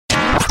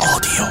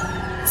Radio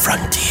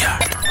Frontier.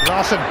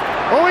 Larsson.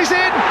 Oh, he's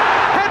in!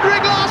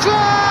 Henrik Larsson!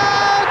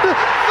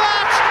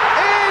 That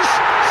is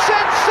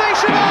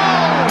sensational!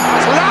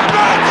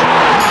 Lambert!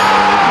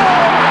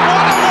 Oh,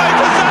 what a way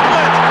to settle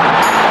it!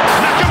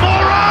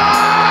 Nakamura!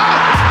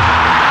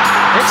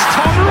 It's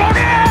Tom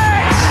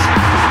Rogic!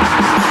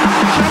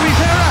 Xavi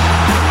Zera.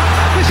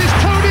 This is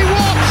Tony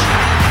Watt.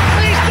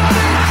 He's done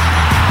it!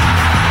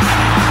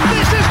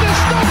 This is the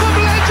stuff of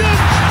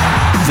legend!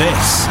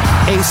 This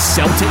is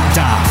Celtic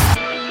Daft.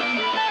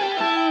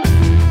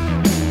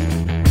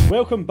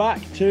 Welcome back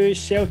to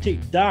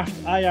Celtic Daft.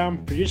 I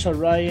am producer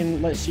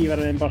Ryan. Let's see if I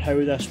remember how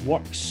this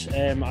works.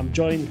 I'm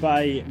joined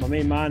by my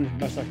main man,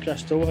 Mr.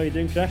 Chris Toll. How you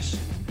doing, Chris?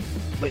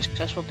 Which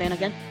Chris we're doing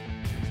again?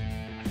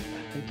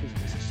 I think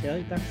it's a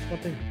Celtic Daft we're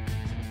doing.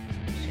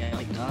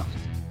 Celtic Daft.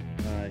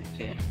 Aye.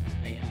 Okay.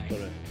 Aye.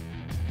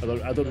 I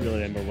don't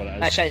really remember what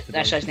it is.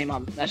 That's his name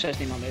of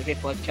movie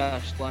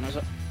podcast one, is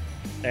it?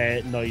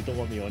 No, you don't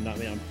want me on that,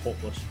 mate. I'm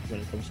hopeless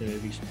when it comes to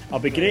movies. I'll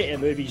be great at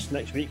movies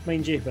next week,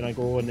 mind you, when I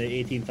go on the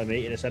 18th of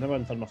May to the cinema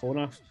and turn my phone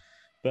off.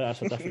 But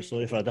that's a different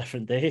story for a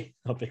different day.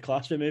 I'll be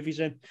class with movies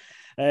then.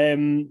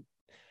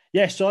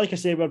 So like I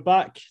say, we're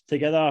back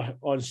together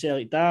on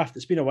Celtic Daft.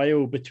 It's been a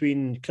while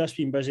between Chris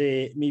being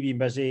busy, me being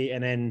busy,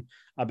 and then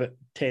about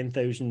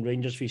 10,000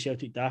 Rangers for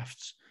Celtic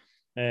Dafts.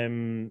 We've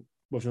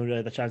not really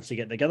had a chance to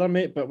get together,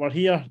 mate, but we're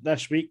here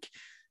this week.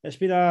 It's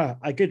been a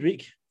good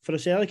week for the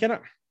Celtic,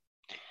 innit?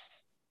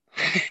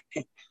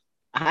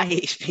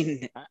 It's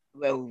been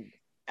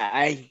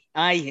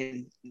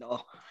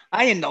no.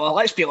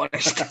 Let's be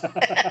honest.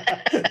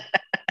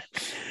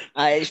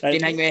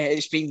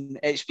 It's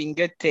been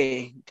good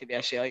to be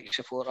a Celtic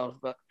supporter,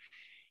 but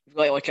you've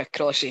got to look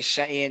across the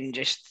city and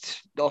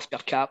just doff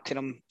your cap to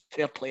them.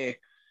 Fair play,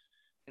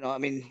 you know what I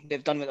mean.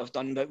 They've done what they've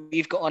done, but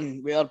we've got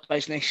on with our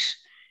business.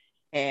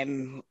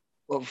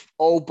 We've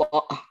all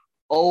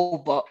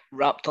but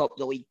wrapped up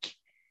the league.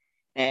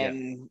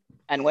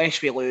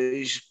 Unless we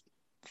lose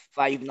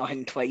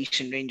 5-0 twice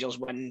and Rangers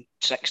win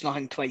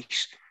 6-0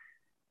 twice,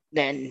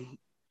 then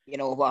you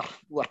know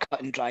we're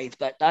cut and dried.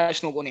 But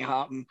that's not going to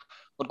happen.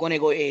 We're going to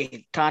go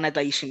to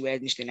Tannadice on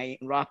Wednesday night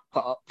and wrap it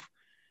up,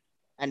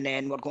 and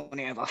then we're going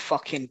to have a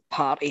fucking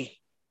party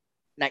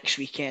next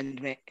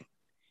weekend, mate.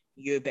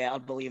 You better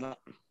believe it.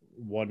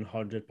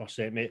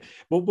 100%, mate.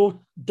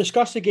 We'll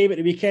discuss the game at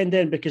the weekend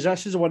then, because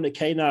this is the one that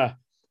kind of,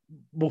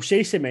 we'll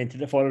say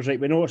cemented it for us, right?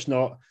 We know it's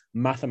not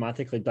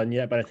mathematically done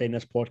yet by the time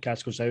this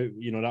podcast goes out.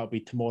 You know, that'll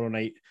be tomorrow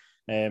night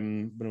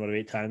when we're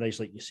away at Tannadice,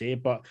 like you say.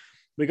 But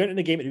we got into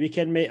the game at the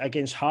weekend, mate,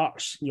 against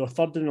Hearts. You know,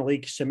 third in the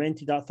league,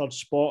 cemented that third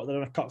spot. They're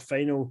in a cup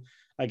final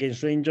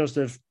against Rangers.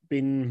 They've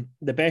been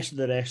the best of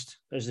the rest,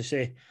 as they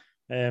say,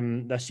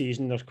 this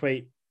season. They're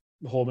quite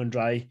home and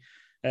dry.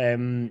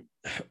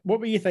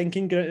 What were you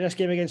thinking going into this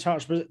game against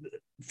Hearts?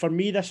 For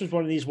me, this was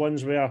one of these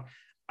ones where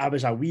I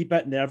was a wee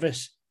bit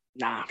nervous.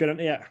 Nah. Going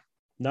into it.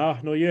 No,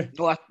 you?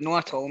 No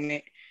at all,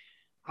 mate.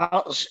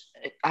 Hearts,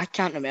 I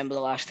can't remember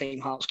the last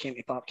time Hearts came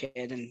to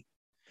Parkhead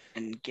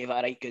and gave it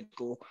a right good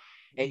go.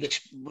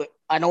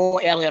 I know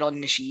earlier on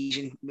in the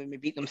season when we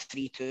beat them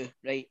 3-2,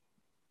 right?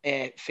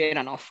 Fair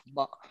enough,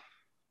 but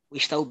we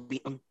still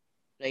beat them,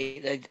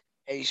 right?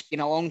 It's been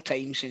a long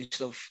time since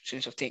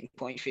they've taken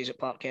points phase at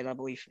Parkhead, I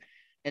believe.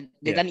 And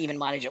they didn't even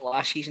manage it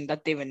last season,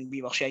 did they, when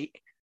we were shite?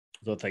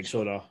 I don't think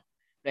so, no.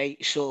 Right,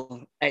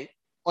 so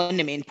on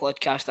the main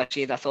podcast, I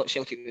said I thought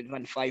Celtic would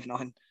win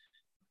 5-0.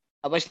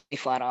 I wasn't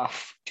far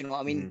off. Do you know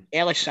what I mean?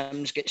 Ellis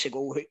Sims gets a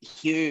goal.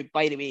 Hugh,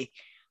 by the way,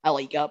 I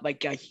like that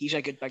big guy. He's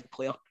a good big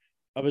player.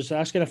 I was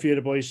asking a few of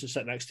the boys to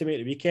sit next to me at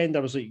the weekend.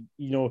 I was like,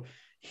 you know,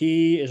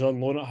 he is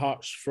on loan at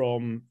Hearts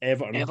from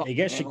Everton. He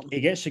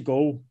gets a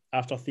goal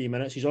after 3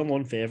 minutes. He's on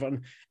loan for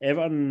Everton.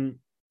 Everton,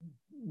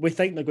 we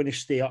think they're going to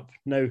stay up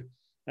now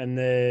in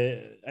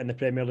the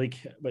Premier League,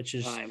 which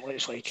is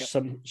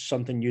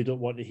something you don't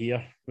want to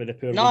hear with the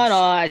poor.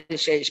 No,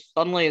 it's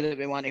Burnley that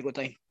we want to go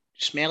down.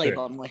 Smelly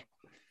Burnley.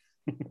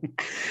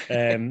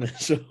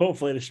 So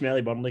hopefully the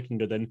smelly Burnley can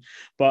go down.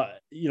 But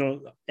you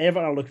know,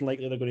 Everton are looking like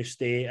they're going to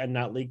stay in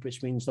that league,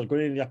 which means they're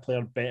going to need a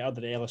player better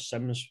than Ellis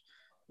Sims.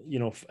 You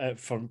know,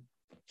 from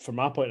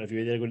my point of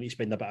view, they're going to need to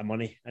spend a bit of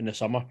money in the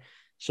summer.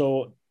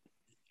 So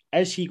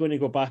is he going to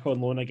go back on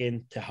loan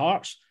again to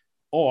Hearts,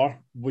 or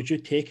would you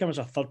take him as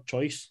a third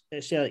choice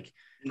at Celtic?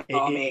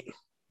 No, mate.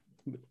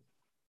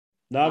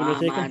 No, we're not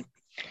taking him.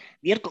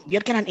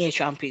 We're going into the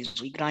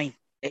Champions League, Ryan.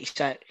 It's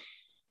that,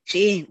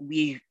 say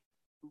we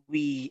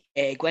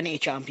go into the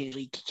Champions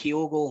League,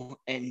 Kyogo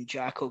and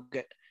Jacko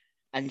get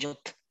injured.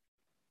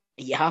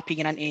 Are you happy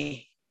going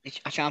into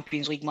a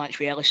Champions League match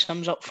with Ellis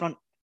Sims up front?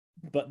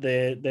 But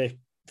the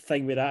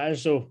thing with that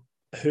is, though,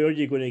 who are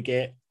you going to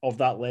get of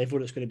that level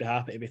that's going to be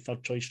happy to be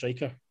third choice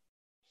striker?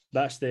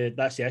 That's the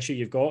issue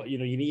you've got. You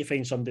know, you need to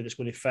find somebody that's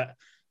going to fit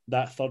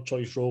that third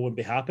choice role and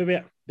be happy with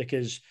it,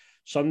 because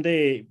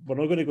someday we're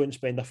not going to go and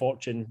spend a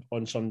fortune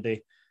on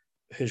somebody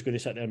who's going to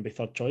sit there and be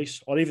third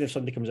choice, or even if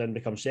somebody comes in and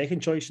becomes second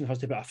choice and has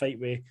to put a fight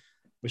with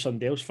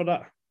somebody else for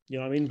that. You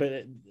know what I mean? But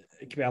it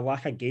could be a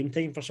lack of game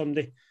time for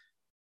somebody.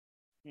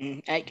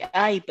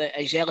 Aye, but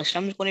is Ellis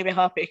Sims going to be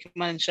happy to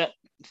come in and sit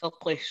in third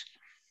place?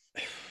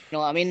 You know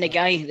what I mean? The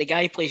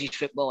guy plays his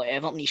football at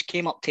Everton. He's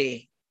came up to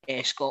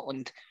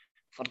Scotland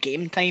for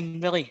game time,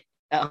 really,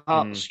 at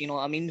Hearts. You know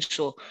what I mean?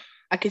 So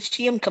I could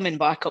see him coming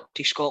back up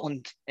to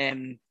Scotland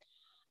on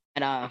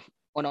a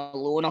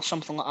loan or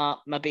something like that.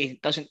 Maybe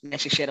it doesn't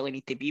necessarily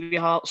need to be with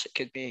Hearts. It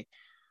could be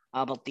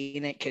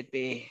Aberdeen. It could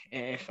be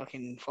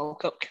fucking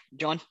Falkirk,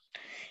 John.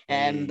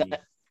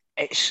 But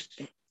it's,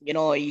 you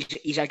know,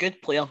 he's a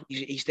good player.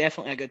 He's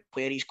definitely a good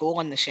player. His goal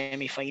in the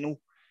semi-final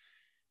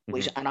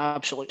was an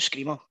absolute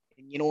screamer.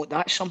 And, you know,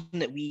 that's something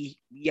that we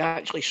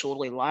actually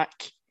sorely lack,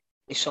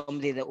 is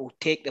somebody that will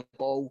take the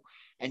ball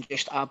and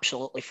just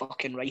absolutely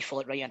fucking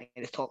rifle it right into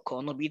the top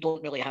corner. We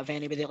don't really have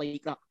anybody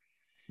like that,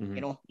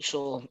 you know.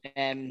 So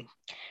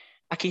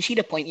I can see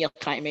the point you're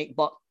trying to make,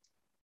 but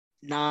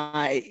nah,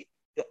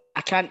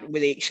 I can't,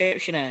 with the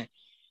exception of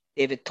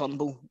David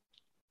Turnbull,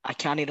 I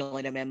can't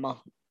really remember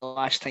the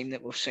last time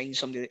that we've signed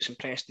somebody that's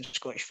impressed in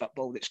Scottish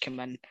football that's come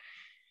in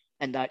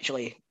and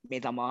actually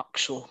made a mark.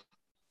 So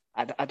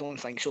I don't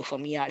think so. For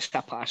me, that's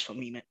a pass for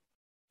me, mate.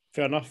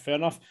 Fair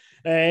enough.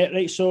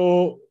 Right,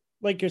 so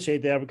like you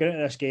said there, we're going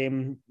into this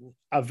game.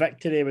 A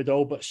victory would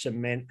all but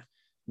cement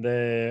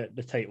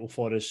the title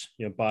for us,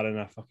 you know, barring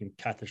a fucking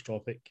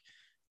catastrophic,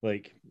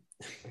 like,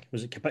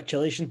 was it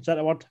capitulation? Is that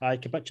the word? Aye,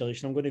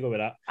 capitulation. I'm going to go with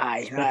that.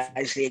 Aye, that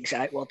is the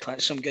exact word.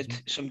 That's some good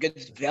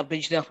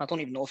verbiage there. I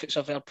don't even know if it's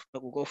a verb,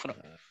 but we'll go for it.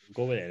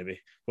 Go with it anyway.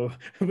 Well,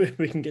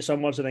 we can get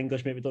some words in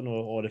English, maybe we don't know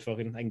all the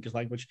fucking English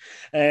language.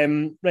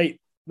 Right,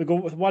 we go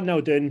with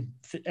 1-0 down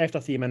after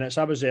 3 minutes.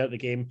 I was there at the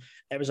game.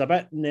 It was a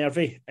bit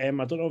nervy. I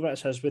don't know if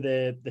it's his with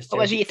the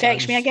What was it you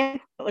text me again?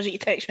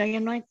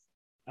 Ryan?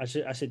 I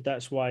said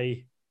that's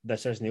why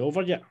this isn't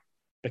over yet,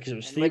 because it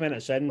was 3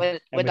 minutes in.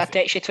 Would I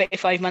text you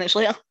 25 minutes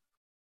later?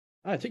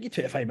 It took you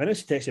 25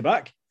 minutes to text you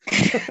back.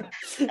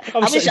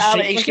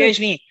 Excuse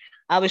me.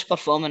 I was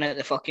performing at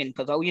the fucking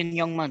pavilion,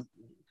 young man.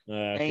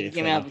 Okay,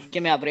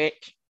 give me a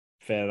break.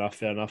 Fair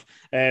enough.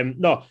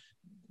 No,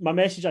 my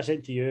message I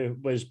sent to you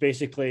was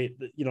basically,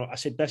 you know, I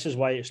said this is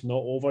why it's not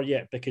over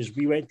yet, because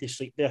we went to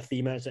sleep there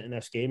 3 minutes into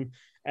this game,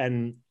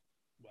 and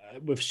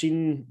we've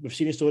seen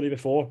a story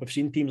before. We've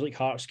seen teams like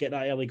Hearts get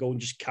that early goal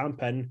and just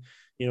camp in.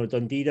 You know,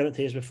 Dundee did it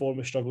to us before.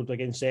 We struggled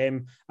against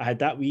them. I had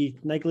that wee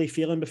niggly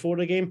feeling before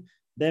the game.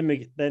 Then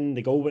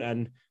the goal went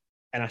in,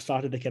 and I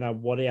started to kind of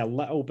worry a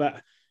little bit.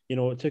 You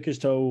know, it took us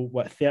till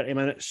 30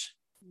 minutes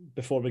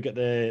before we got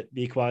the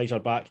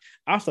equaliser back.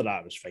 After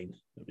that, it was fine.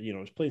 You know,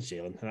 it was plain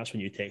sailing, and that's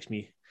when you text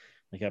me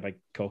like a big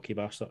cocky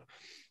bastard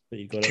that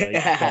you got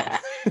it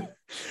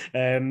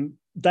right.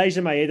 Dies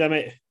in my head,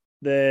 mate.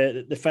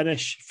 The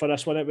finish for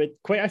this one, it had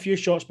quite a few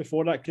shots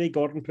before that. Craig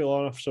Gordon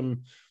pulled off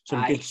some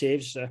good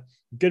saves.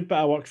 Good bit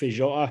of work for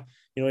Jota.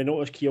 You know, he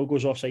noticed Keel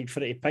goes offside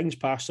for it. He pings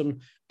past him,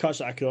 cuts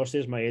it across.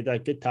 There's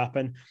Maeda. Good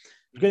tapping.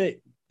 I'm going to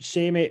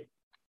say, mate,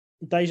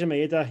 Dies in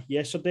Maeda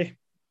yesterday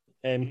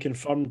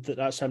confirmed that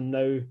that's him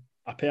now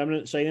a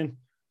permanent signing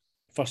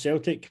for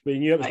Celtic. We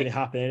knew it was going to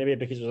happen anyway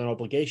because it was an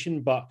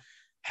obligation, but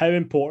how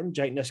important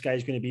do you think this guy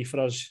is going to be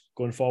for us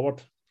going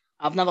forward?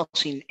 I've never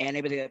seen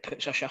anybody that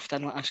puts a shift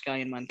in like this guy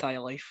in my entire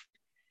life.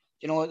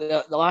 You know,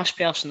 the last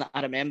person that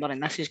I remember,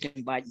 and this is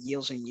going back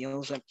years and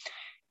years, and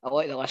a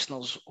lot of the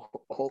listeners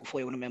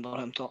hopefully will remember who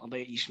I'm talking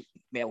about.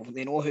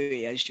 They know who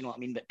he is, you know what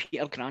I mean? But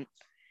Peter Grant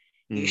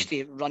used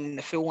to run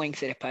the full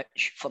length of the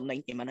pitch for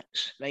 90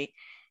 minutes, right?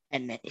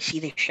 And see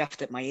the shift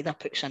that Maeda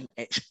puts in,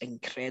 it's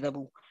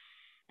incredible.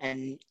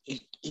 And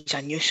he's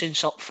a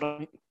nuisance up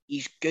front.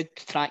 He's good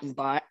tracking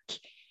back.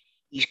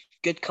 He's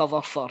good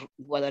cover for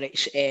whether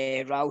it's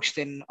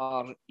Ralston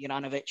or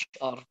Juranovic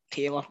or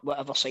Taylor,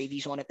 whatever side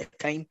he's on at the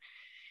time.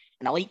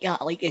 And I like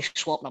that. I like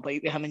swapping about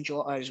with him and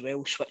Jota as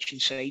well, switching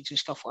sides and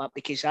stuff like that,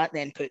 because that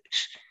then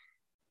puts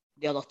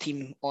the other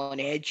team on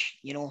edge,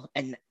 you know,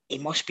 and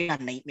it must be a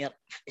nightmare,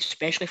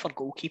 especially for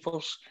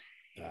goalkeepers.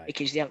 Right.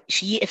 Because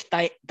see if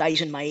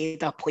Dies and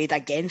Maeda played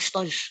against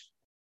us,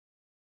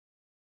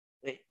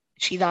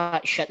 see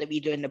that shit that we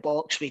do in the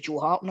box with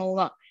Joe Hart and all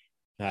that,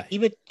 right.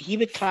 He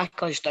would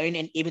track us down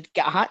and he would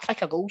get a hat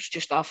trick of goals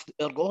just after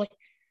our goalie.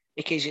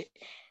 Because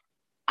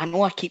I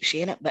know I keep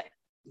saying it, but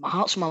my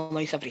heart's in my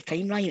mouth every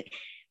time, right?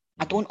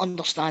 I don't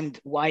understand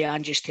why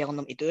Ange's telling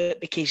them to do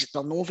it, because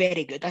they're not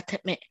very good at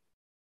it, mate.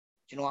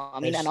 Do you know what I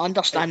mean? And I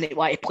understand that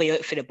why to play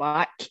out for the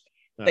back,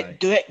 but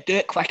do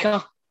it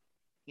quicker.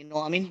 You know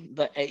what I mean?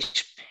 But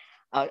it's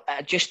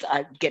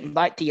getting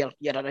back to your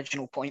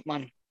original point,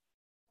 man.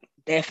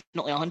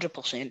 Definitely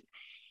 100%.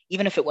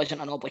 Even if it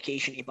wasn't an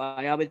obligation to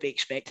buy, I would be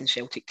expecting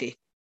Celtic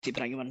to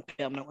bring him in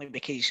permanently,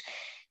 because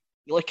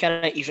you look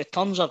at it, his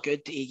returns are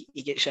good. He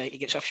gets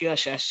a few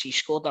assists. He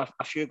scored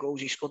a few goals.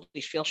 He scored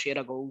his fair share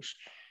of goals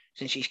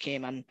since he's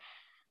came in,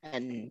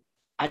 and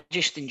I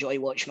just enjoy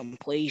watching him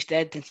play. He's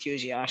dead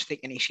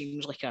enthusiastic, and he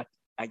seems like a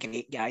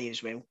great guy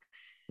as well.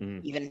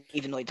 Even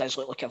though he does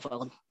look like a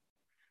villain.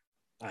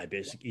 Aye,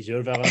 basically, he's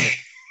your villain.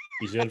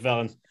 He's your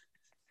villain,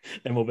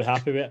 and we'll be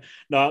happy with it.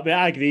 No, but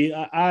I agree.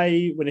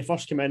 I when he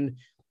first came in,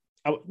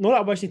 not that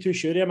I wasn't too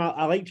sure of him.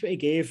 I liked what he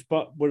gave,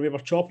 but when we were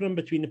chopping him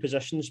between the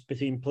positions,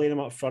 between playing him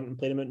up front and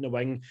playing him out in the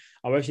wing,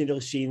 I wasn't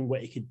really seeing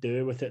what he could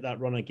do with it, that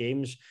run of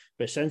games.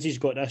 But since he's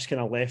got this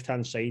kind of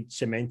left-hand side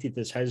cemented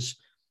as his,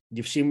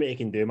 you've seen what he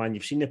can do, man.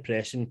 You've seen the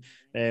pressing.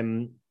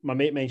 My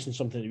mate mentioned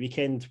something at the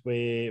weekend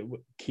where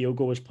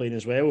Kyogo was playing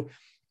as well.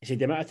 He said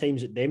the amount of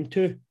times that them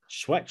two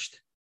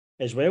switched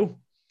as well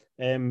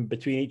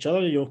between each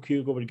other.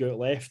 Kyogo would go out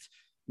left,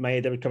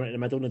 Maeda would come into the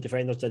middle, and the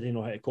defenders didn't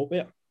know how to cope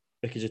with it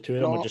because the two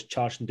of them were just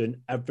charging,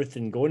 doing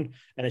everything going,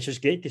 and it's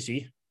just great to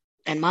see.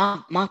 And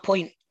my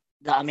point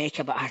that I make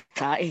about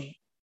Hatate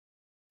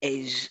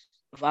is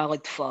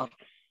valid for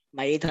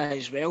Maeda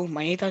as well.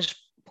 Maeda's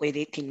played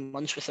 18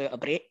 months without a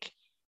break.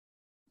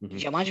 Can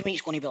you imagine what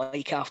he's going to be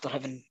like after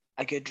having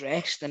a good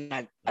rest and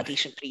a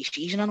decent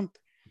pre-season on him?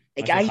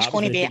 The guy's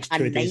going to be a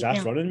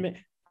nightmare. Running,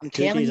 I'm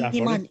telling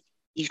you, man,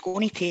 he's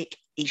going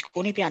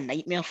to be a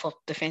nightmare for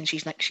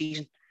defences next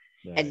season.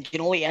 Yeah. And you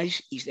know what he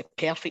is? He's the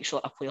perfect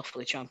sort of player for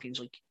the Champions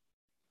League.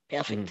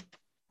 Perfect.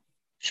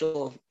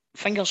 So,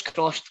 fingers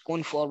crossed,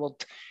 going forward,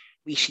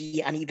 we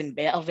see an even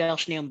better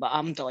version of him, but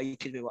I'm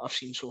delighted with what I've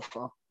seen so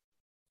far.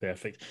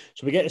 Perfect.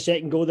 So we get the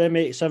second goal then,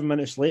 mate, 7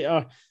 minutes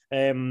later.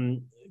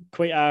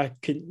 Quite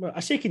I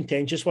say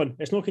contentious one.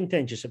 It's not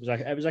contentious. It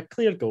was a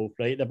clear goal,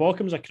 right? The ball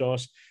comes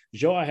across.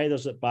 Jota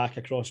headers it back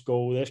across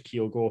goal. There's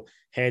Kyogo,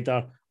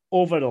 header,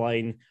 over the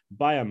line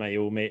by a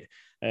mile, mate.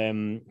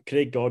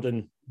 Craig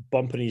Gordon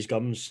bumping his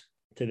gums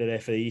to the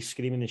referee,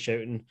 screaming and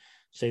shouting,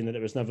 saying that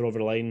it was never over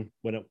the line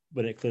when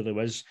it clearly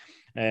was.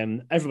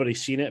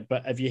 Everybody's seen it,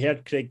 but have you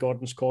heard Craig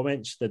Gordon's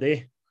comments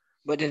today?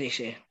 What did he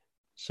say?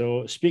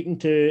 So, speaking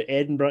to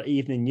Edinburgh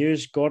Evening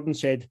News, Gordon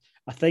said,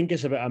 I think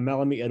it's about a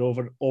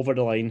millimetre over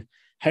the line.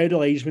 How the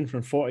linesman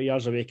from 40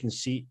 yards away can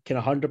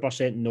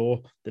 100%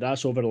 know that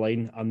that's over the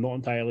line, I'm not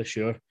entirely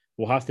sure.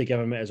 We'll have to give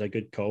him it as a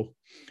good call.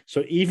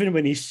 So, even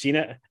when he's seen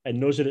it and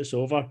knows that it's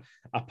over,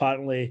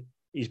 apparently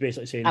he's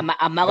basically saying...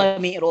 A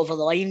millimetre over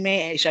the line,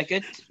 mate. It's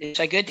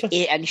a good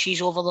 8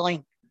 inches over the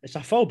line. It's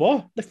a full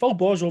ball. The full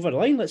ball's over the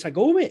line. Let's a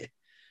goal, mate.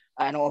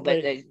 I know,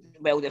 but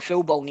the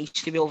full ball needs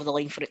to be over the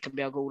line for it to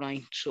be a goal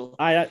line. So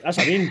that's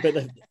what I mean.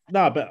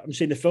 But I'm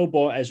saying the full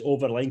ball is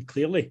over the line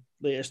clearly.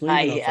 Like, it's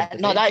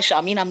not that's what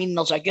I mean. I mean,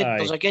 there's a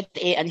good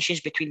 8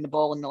 inches between the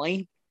ball and the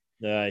line.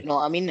 Aye. You know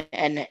what I mean?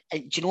 And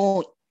do you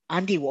know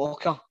Andy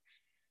Walker?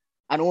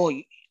 I know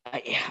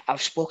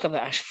I've spoken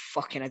about this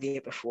fucking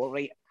idiot before,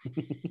 right?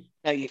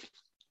 Now,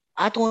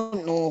 I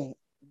don't know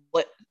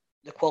what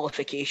the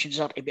qualifications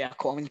are to be a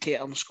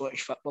commentator on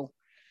Scottish football,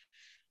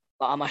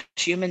 but I'm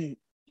assuming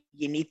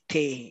you need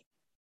to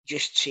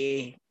just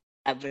say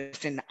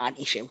everything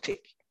anti-Celtic.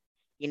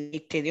 You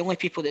need to. The only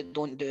people that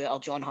don't do it are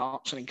John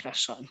Hartson and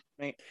Chris Sutton,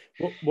 right?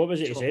 What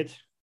was it he said?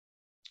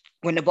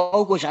 When the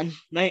ball goes in,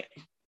 right?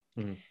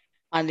 Mm-hmm.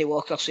 Andy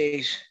Walker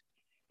says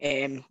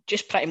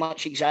just pretty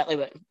much exactly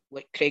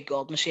what Craig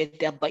Gordon said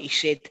there, but he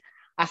said,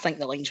 I think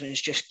the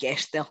linesman's just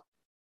guessed there.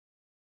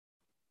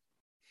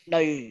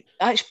 Now,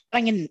 that's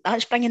bringing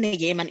the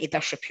game into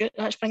disrepute.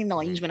 That's bringing the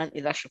linesman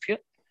into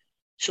disrepute.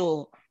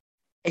 So,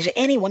 is it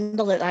any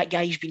wonder that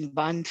guy's been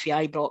banned for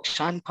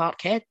Ibrox and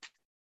Parkhead?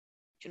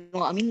 Do you know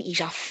what I mean? He's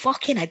a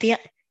fucking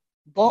idiot.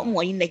 Bottom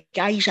line, the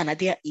guy's an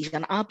idiot. He's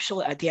an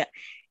absolute idiot.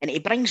 And he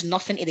brings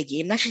nothing to the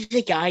game. This is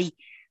the guy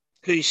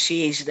who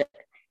says that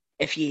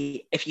if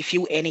you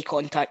feel any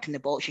contact in the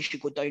box, you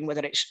should go down,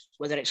 whether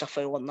it's a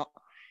foul or not.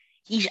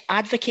 He's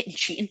advocating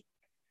cheating. Do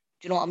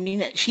you know what I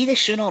mean? See, the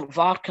sooner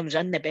VAR comes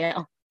in, the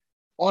better.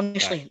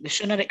 Honestly, the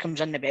sooner it comes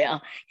in, the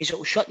better. Because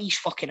it'll shut these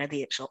fucking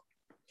idiots up.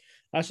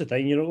 That's the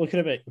thing. You're looking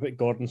at what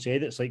Gordon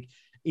said. It's like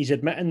he's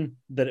admitting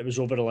that it was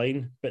over the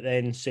line, but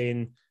then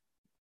saying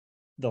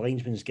the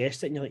linesman's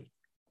guessed it. And you're like,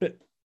 but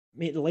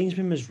mate, the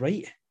linesman was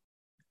right.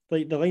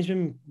 Like, the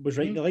linesman was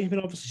right. The linesman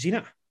obviously seen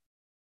it.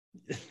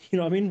 You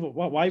know what I mean?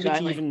 Why would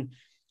you even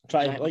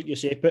try to, like you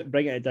say,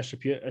 bring it to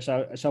disrepute? It's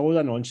a load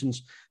of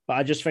nonsense. But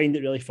I just find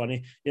it really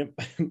funny. You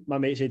know, my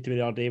mate said to me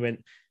the other day,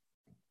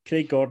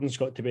 Craig Gordon's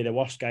got to be the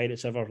worst guy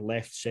that's ever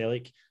left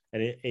Celtic,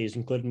 and he's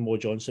including Mo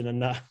Johnson in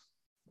that.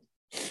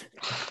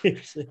 I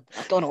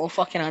don't know.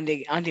 Fucking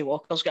Andy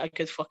Walker's got a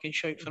good fucking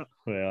shout for it.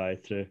 Well, aye,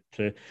 true.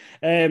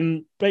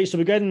 Right, so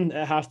we go in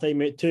at halftime,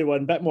 mate,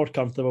 2-1, bit more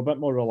comfortable, a bit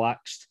more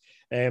relaxed.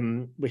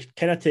 We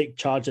kind of take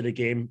charge of the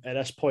game at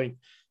this point.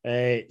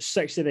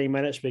 69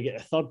 minutes, we get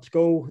a third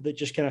goal that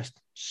just kind of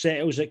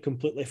settles it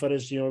completely for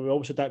us. You know, we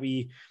always had that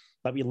wee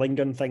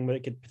lingering thing where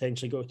it could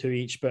potentially go to 2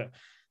 each, but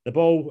the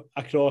ball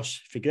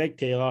across for Greg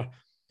Taylor,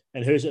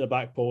 and who's at the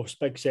back post?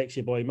 Big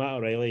sexy boy Matt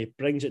O'Reilly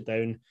brings it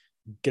down.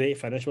 Great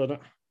finish, wasn't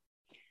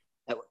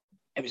it?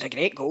 It was a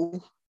great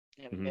goal.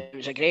 It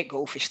was a great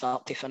goal from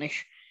start to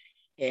finish.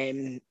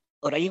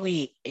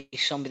 O'Reilly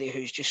is somebody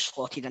who's just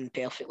slotted in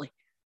perfectly.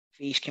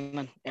 He's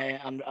come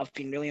in. I've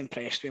been really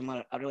impressed with him.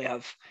 I really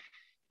have.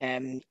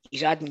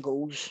 He's adding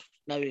goals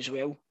now as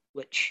well,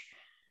 which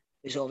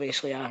is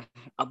obviously a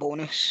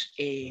bonus.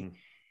 He's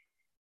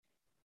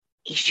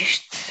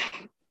just...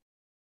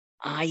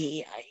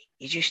 I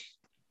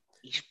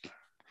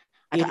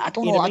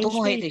don't know how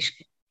to...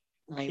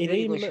 He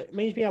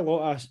reminds me a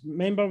lot of.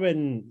 Remember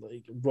when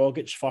like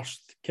Rogic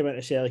first came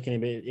into Celtic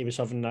and he was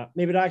having that?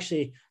 Maybe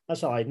actually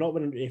that's a lie. Not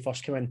when he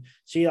first came in.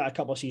 See that a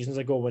couple of seasons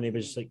ago when he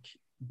was like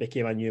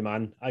became a new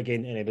man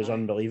again and he was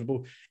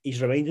unbelievable.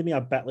 He's reminded me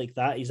a bit like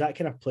that. He's that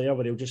kind of player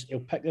where he'll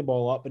pick the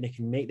ball up and he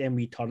can make them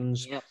wee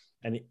turns. Yep.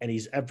 And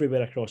he's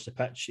everywhere across the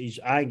pitch.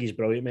 I think he's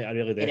brilliant, mate. I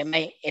really do.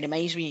 It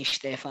reminds me of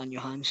Stefan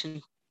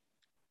Johansson.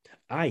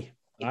 Aye.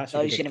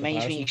 It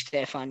reminds me of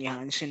Stefan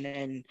Johansson,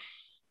 and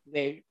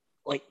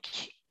like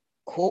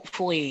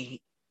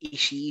hopefully he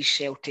sees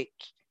Celtic.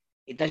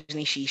 He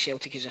doesn't see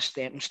Celtic as a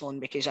stepping stone,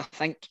 because I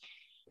think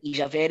he's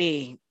a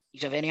very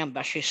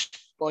ambitious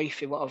boy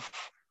for what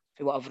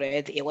I've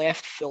read. He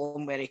left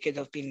Fulham where he could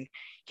have been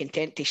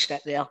content to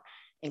sit there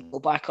and go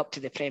back up to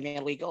the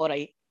Premier League. All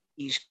right,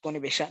 he's going to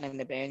be sitting on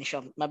the bench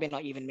or maybe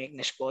not even making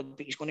the squad,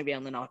 but he's going to be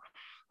earning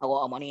a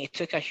lot of money. He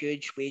took a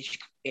huge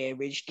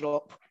wage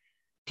drop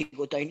to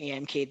go down to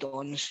MK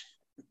Dons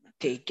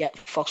to get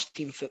first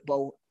team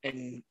football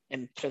and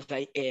prove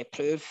how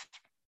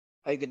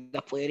good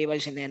a player he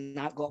was, and then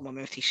that got him a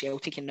move to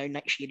Celtic, and now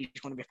next year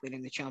he's going to be playing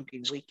in the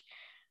Champions League.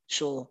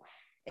 So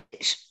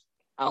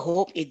I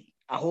hope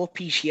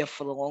he's here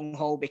for the long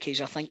haul,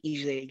 because I think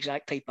he's the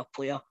exact type of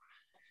player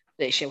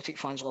that Celtic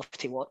fans love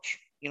to watch.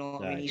 You know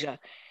what I mean?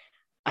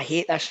 I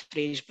hate this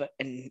phrase,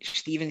 and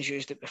Stephen's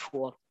used it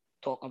before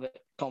talking about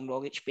Tom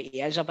Rogic, but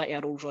he is a bit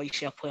of a Rolls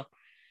Royce player.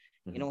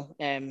 Mm-hmm. You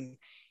know,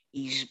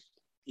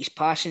 his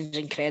passing's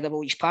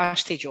incredible. His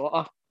pass to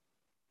Jota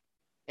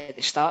at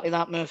the start of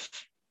that move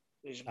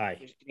was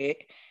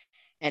great,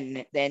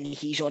 and then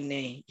he's on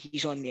the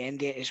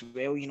end of it as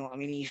well. You know what I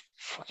mean?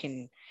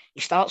 He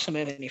starts the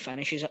move and he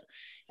finishes it,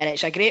 and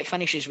it's a great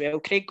finish as well.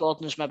 Craig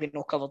Gordon's maybe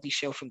not covered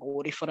himself in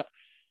glory for it,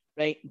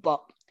 right?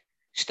 But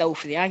still,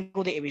 for the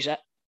angle that he was at,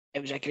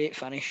 it was a great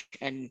finish,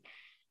 and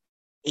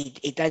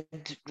he did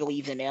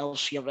relieve the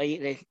nerves. You're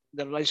right.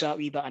 There was that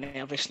wee bit of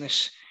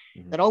nervousness.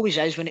 Mm-hmm. There always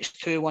is when it's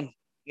 2-1,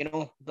 you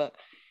know. But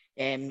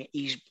I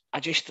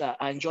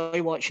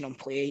enjoy watching him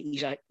play.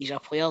 He's a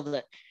player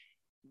that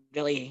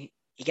really,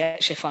 he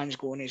gets the fans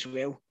going as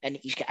well, and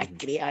he's got a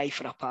great eye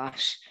for a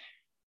pass,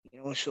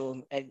 you know.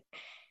 So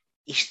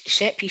his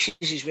set pieces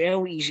as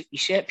well. His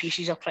set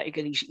pieces are pretty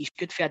good. He's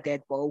good for a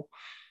dead ball.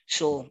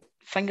 So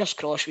fingers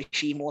crossed we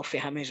see more for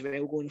him as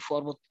well going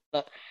forward.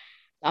 But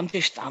I'm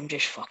just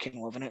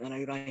fucking loving it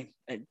now, Ryan.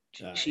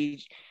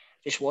 See,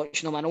 just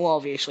watching them. I know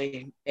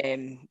obviously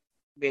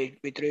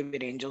we drew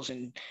with Rangers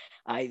and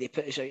they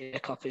put us out of the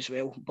cup as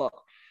well. But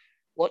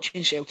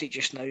watching Celtic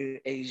just now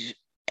is,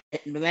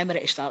 remember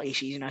at the start of the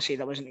season I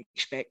said I wasn't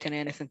expecting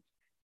anything,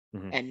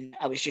 and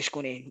I was just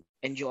going to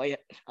enjoy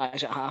it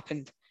as it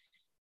happened.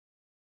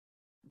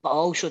 But I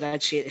also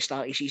did say at the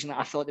start of the season that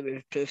I thought they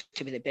would prove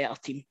to be the better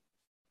team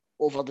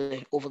over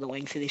the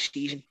length of the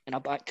season, and I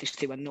backed us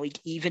to win the league,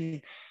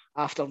 even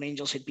after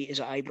Rangers had beat us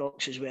at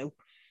Ibrox as well.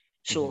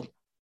 So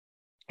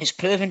they've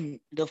proven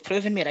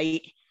me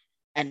right,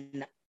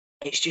 and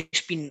it's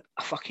just been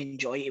a fucking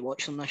joy to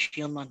watch them this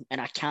year, man.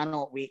 And I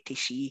cannot wait to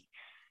see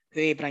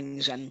who he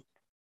brings in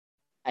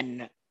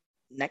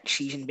next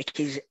season,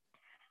 because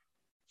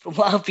from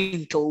what I've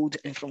been told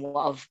and from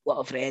what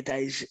I've read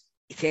is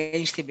he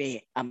tends to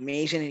be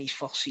amazing in his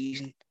first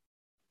season.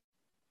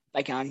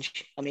 Big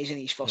Ange, amazing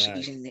in his first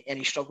season, and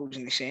he struggles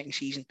in the second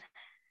season.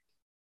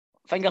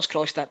 Fingers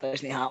crossed that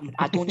doesn't happen.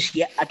 I don't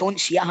see it. I don't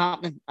see it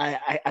happening.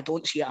 I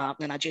don't see it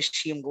happening. I just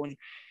see him going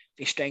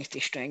from strength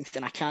to strength,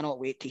 and I cannot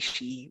wait to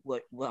see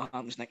what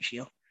happens next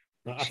year.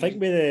 I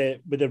think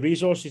with the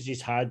resources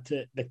he's had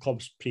at the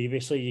clubs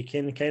previously, you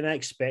can kind of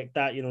expect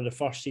that, you know, the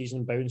first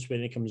season bounce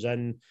when he comes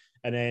in,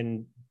 and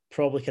then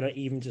probably kind of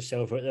evens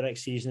itself out the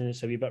next season.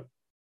 It's a wee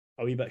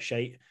bit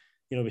shite.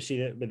 You know, we see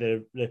that with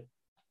the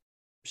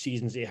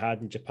seasons that he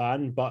had in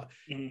Japan, but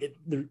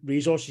the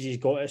resources he's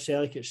got at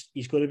Celtic,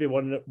 he's going to be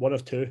one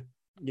of two.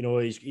 You know,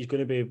 he's going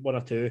to be one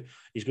or two.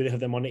 He's going to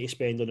have the money to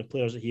spend on the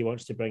players that he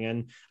wants to bring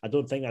in. I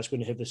don't think that's going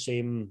to have the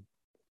same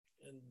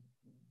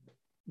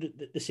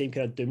kind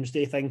of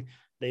doomsday thing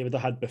that he would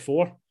have had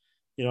before.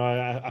 You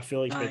know, I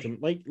feel expect him,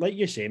 like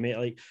you say, mate.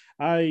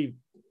 Like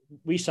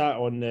we sat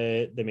on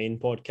the main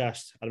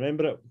podcast. I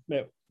remember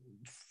it,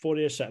 4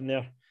 years sitting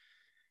there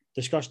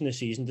discussing the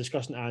season,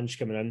 discussing Ange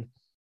coming in.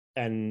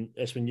 And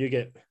it's when you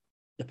get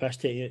the piss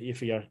taken at you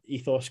for your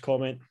ethos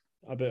comment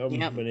about him.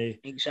 Yep, when he,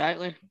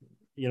 exactly.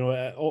 You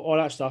know, all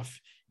that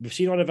stuff. We've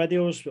seen all the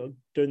videos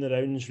doing the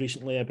rounds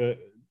recently about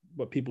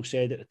what people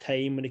said at the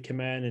time when he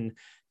came in, and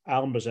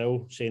Alan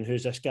Brazil saying,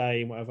 "Who's this guy?"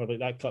 and whatever. Like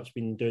that clip's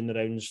been doing the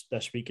rounds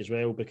this week as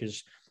well,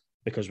 because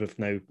we've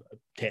now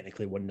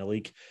technically won the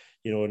league.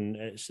 You know, and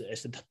it's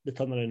the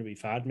turnaround that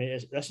we've had,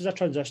 mate. This is a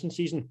transition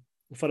season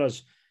for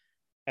us,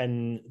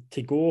 and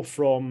to go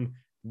from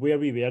where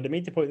we were, they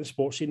made the point in the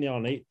sports scene the other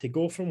night, to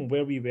go from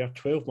where we were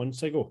 12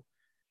 months ago,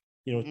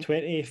 you know,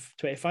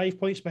 25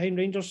 points behind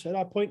Rangers at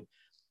that point,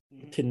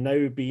 to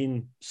now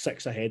being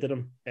 6 ahead of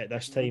them at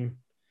this time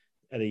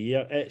of the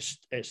year.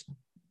 It's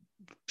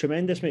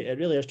tremendous, mate. It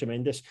really is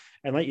tremendous.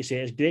 And like you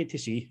say, it's great to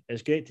see.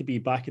 It's great to be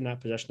back in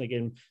that position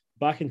again,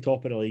 back in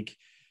top of the league,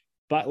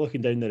 back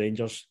looking down the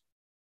Rangers,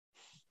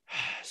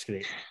 it's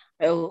great.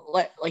 Well,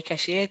 like I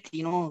said,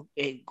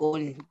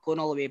 going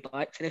all the way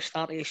back to the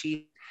start of the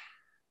season,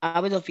 I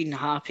would have been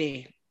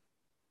happy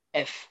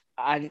if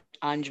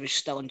Ange was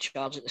still in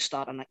charge at the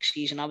start of next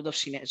season. I would have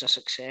seen it as a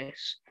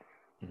success.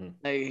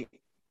 Now,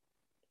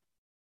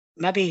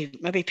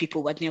 maybe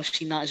people wouldn't have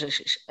seen that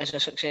as a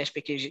success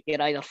because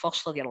you're either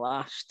first or you're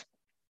last.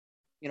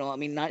 You know what I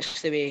mean?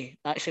 That's the way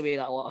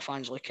that a lot of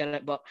fans look at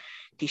it. But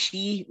to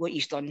see what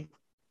he's done,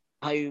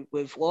 how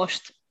we've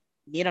lost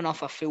near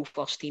enough a full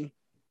first team.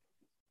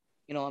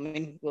 You know what I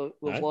mean?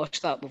 We've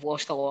lost that. We've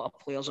lost a lot of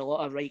players, a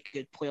lot of right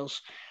good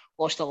players.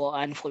 Lost a lot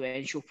of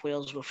influential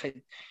players.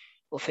 We've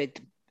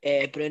had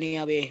Bruni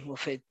away.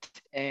 We've had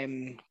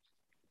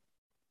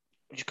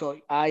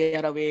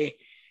Ayer away.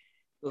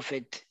 We've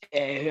had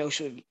who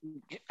else?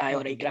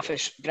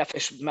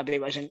 Griffiths maybe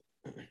wasn't.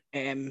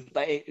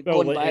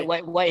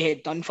 But what he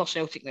had done for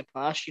Celtic in the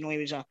past, he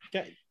was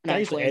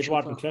guys like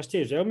Edward and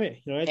Christie as well,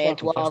 mate.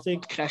 Edward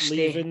and Christie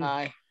leaving.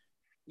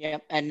 Yeah,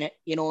 and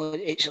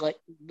it's like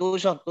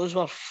those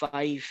were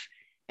 5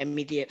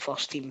 immediate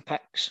first team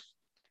picks.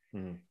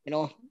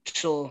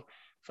 So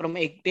for him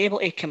to be able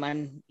to come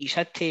in, he's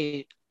had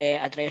to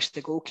address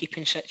the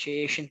goalkeeping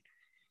situation.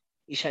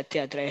 He's had to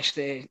address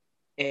the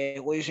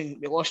losing.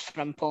 We lost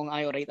Frimpong.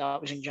 All right,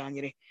 that was in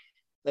January,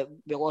 but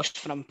we lost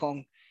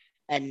Frimpong,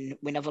 and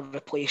we never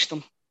replaced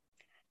him.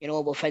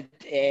 We've had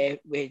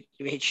we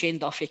had Shane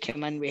Duffy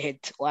come in, we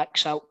had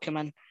Laxalt come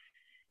in,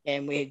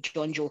 and we had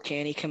John Joe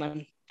Kenny come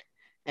in,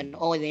 and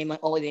all of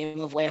them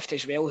have left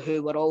as well,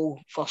 who were all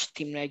first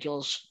team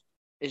regulars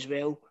as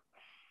well.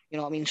 You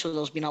know what I mean? So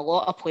there's been a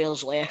lot of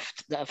players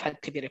left that have had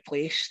to be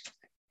replaced.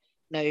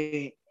 Now,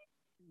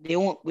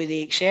 with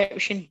the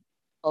exception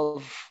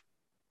of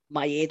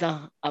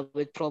Maeda, I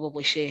would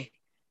probably say,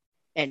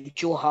 and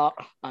Joe Hart.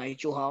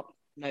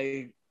 Now,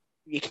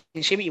 you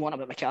can say what you want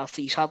about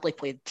McCarthy. He's hardly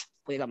played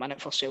a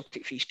minute for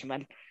Celtic for he's come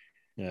in.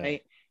 Yeah.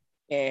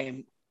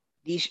 Right?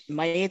 These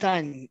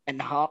Maeda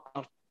and Hart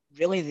are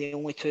really the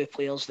only 2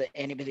 players that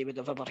anybody would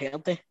have ever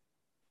heard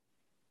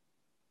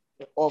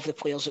of the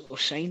players that were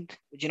signed.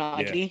 Would you not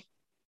agree?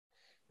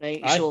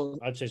 Right.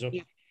 I'd say so.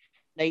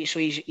 Right, so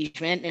he's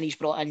went and he's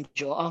brought in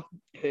Jota,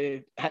 who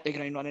hit the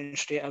ground running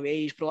straight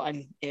away. He's brought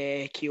in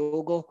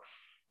Kyogo,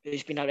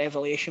 who's been a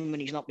revelation when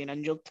he's not been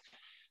injured.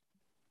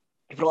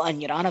 He brought in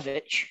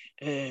Juranovic,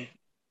 who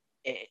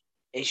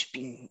has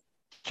been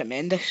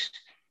tremendous.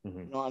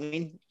 You know what I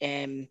mean?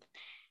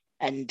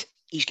 And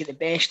he's got the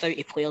best out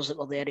of players that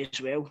were there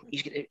as well.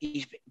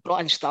 He's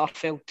brought in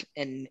Starfelt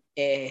and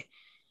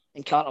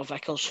Carter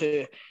Vickers,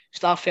 who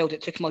Starfelt,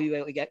 it took him a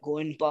while to get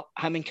going, but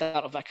him and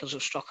Carter Vickers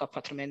have struck up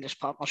a tremendous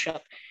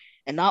partnership.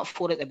 And that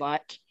 4 at the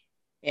back,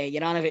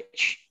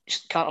 Juranovic,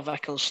 Carter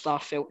Vickers,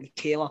 Starfelt and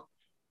Taylor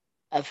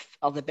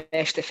are the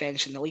best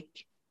defence in the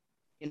league.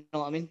 You know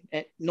what I mean?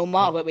 No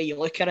matter what way you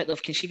look at it,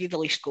 they've conceded the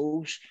least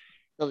goals.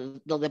 They're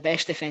the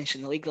best defence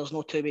in the league. There's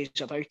no 2 ways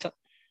about it,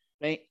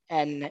 right?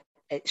 And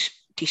it's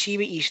to see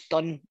what he's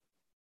done.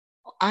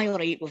 All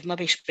right, we've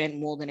maybe spent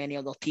more than any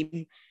other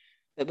team,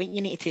 but what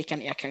you need to take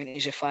into account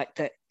is the fact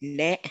that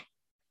net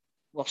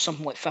we're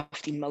something like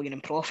 15 million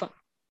in profit.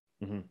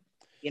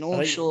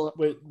 So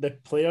with the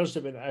players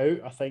that went out,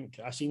 I think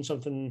I seen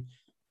something.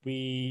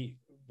 We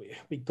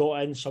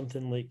got in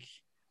something like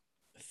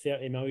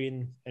 30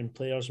 million in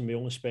players, and we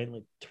only spent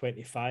like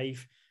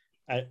 25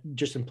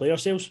 just in player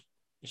sales.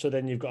 So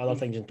then you've got other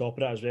things on top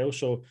of that as well.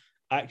 So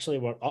actually,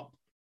 we're up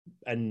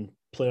in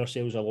player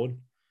sales alone.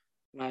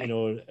 Right.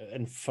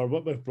 And for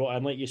what we've brought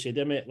in, like you said,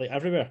 mate, like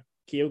everywhere.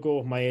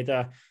 Kyogo,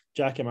 Maeda,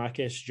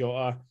 Giakoumakis,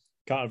 Jota,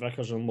 Carter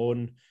Vickers on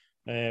loan,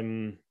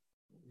 Juranovic,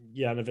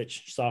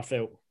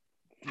 Starfelt,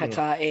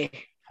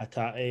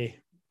 Hatate,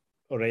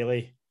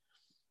 O'Reilly.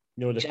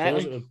 The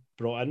players that we've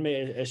brought in,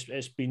 mate, it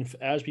has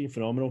been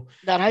phenomenal.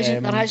 There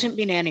hasn't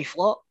been any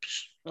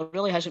flops. There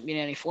really hasn't been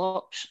any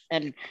flops,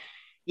 and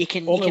you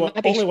can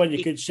only one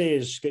you could say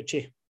is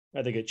Gucci.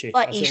 Gucci.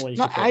 But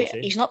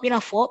he's not been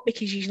a flop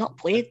because he's not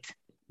played.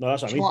 No,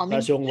 that's what I mean.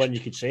 That's the only one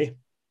you could say.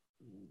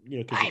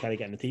 Because you can't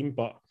get in the team,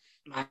 but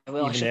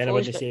even then, I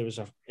wouldn't say it was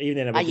a. Even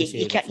then, I wouldn't say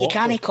it was a flop. You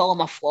can't call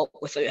him a flop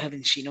without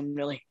having seen him,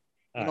 really.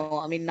 You know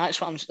what I mean? That's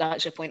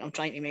the point I'm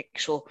trying to make.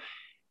 So,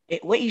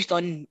 what he's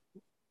done,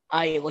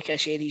 like I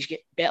said, he's got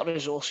better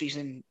resources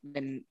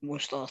than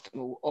most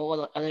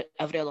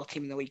every other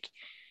team in the league.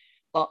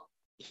 But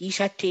he's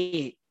had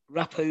to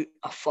rip out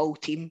a full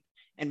team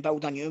and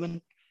build a new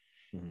one.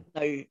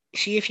 Now,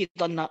 see if you've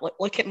done that.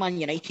 Look at Man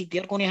United;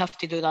 they're going to have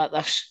to do that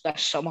this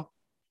summer.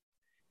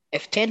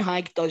 If Ten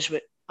Hag does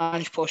what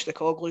Ange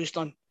Postecoglou's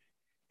done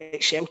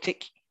at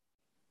Celtic,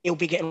 he'll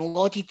be getting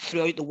lauded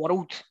throughout the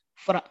world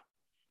for it.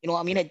 You know what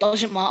I mean? It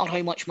doesn't matter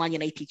how much Man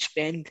United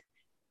spend.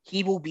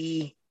 He will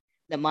be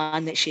the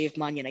man that saved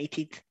Man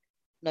United.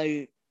 Now,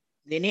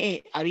 they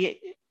need to,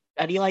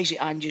 I realise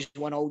that Ange has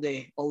won all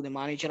the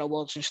manager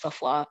awards and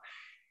stuff like that.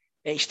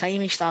 But it's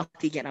time he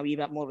started getting a wee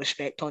bit more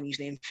respect on his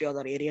name for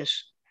other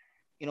areas.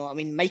 You know what I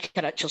mean?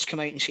 Micah Richards come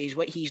out and says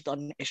what he's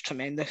done is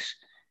tremendous.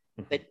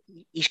 But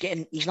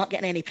he's not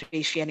getting any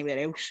praise for anywhere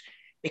else.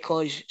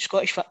 because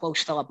Scottish football's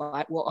still a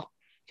backwater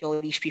to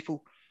all these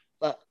people.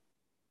 But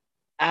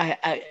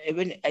I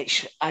think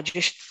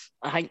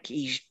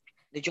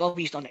the job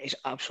he's done is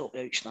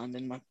absolutely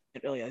outstanding, man.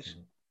 It really is.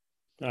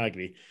 I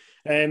agree.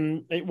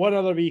 One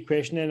other wee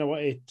question then I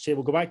want to say,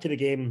 we'll go back to the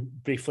game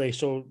briefly.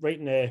 So right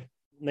in the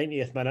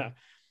 90th minute,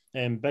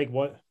 big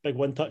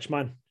one touch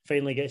man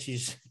finally gets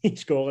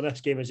his goal in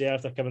this game as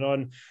after coming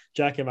on.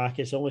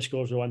 Giakoumakis only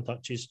scores with one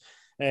touches.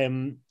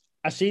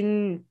 I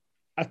seen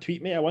a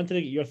tweet, mate. I wanted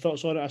to get your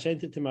thoughts on it. I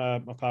sent it to my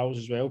pals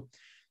as well.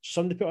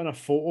 Somebody put on a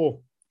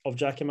photo of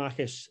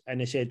Giakoumakis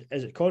and they said,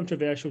 is it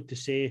controversial to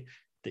say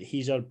that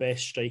he's our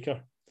best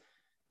striker?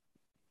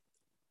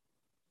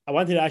 I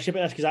wanted to ask you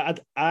about this because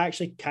I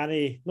actually can't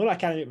make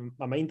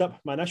my mind up.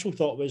 My initial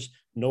thought was,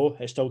 no,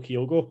 it's still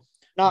Kyogo.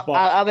 No, but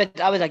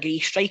I would agree.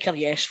 Striker,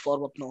 yes.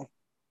 Forward, no.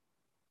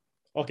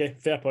 Okay,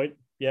 fair point.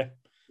 Yeah.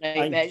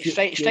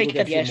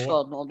 Striker, yes.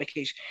 Forward, no,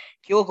 because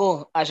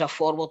Kyogo as a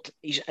forward,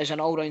 as an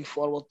all-round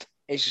forward,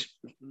 is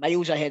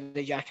miles ahead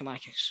of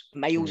Giakoumakis.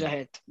 Miles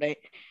ahead, right?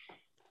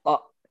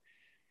 But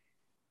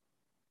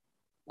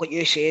what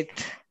you said,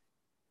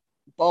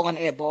 ball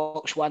into the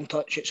box, one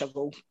touch, it's a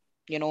goal.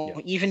 You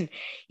know, even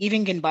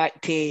going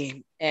back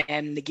to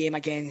the game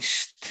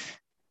against,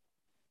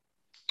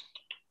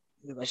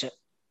 who was it?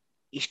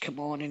 He's come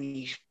on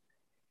and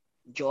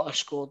Jota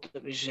scored.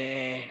 It was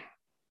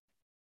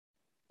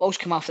ball's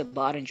come off the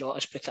bar and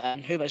Jota's put it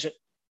in. Who was it?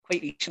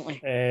 Quite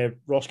recently.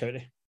 Ross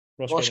County.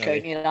 Ross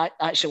County.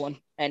 That's the one.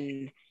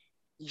 And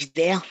he's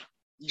there.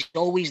 He's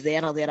always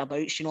there or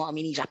thereabouts. You know what I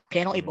mean? He's a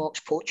penalty box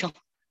poacher,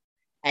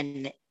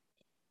 and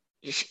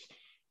he's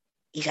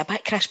a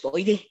bit Chris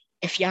Boydie,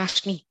 if you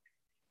ask me.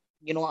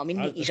 You know what I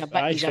mean? He's a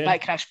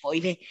bit Chris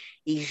Boydie.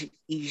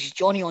 He's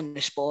Johnny on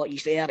the spot.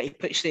 He's there. He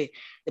puts the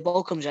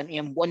ball comes into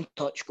him, one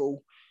touch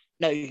goal.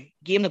 Now,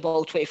 give him the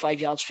ball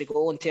 25 yards for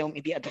goal and tell him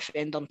to beat a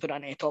defender and put it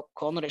into the top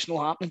corner. It's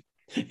not happening.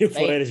 He'll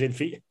fly at his own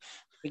feet.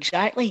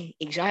 Exactly.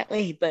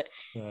 But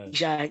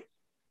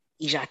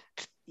he's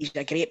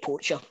a great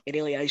poacher. He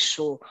really is.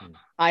 So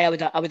I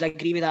would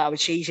agree with that. I would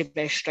say he's the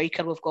best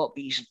striker we've got,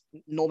 but he's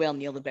nowhere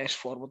near the best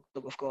forward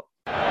that we've got.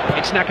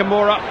 It's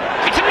Nakamura.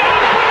 It's another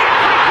brilliant.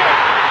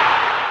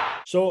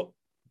 So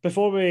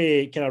before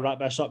we kind of wrap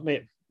this up,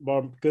 mate,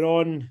 we're going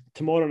on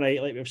tomorrow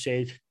night, like we've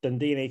said,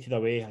 Dundee United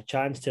away, a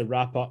chance to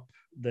wrap up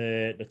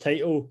the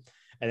title,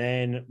 and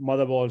then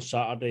Motherwell on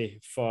Saturday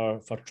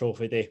for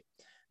Trophy Day.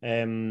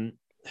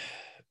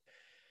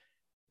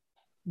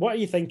 What are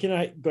you thinking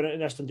of going into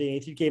this Dundee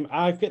United game?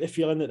 I've got the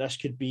feeling that this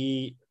could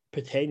be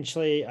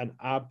potentially an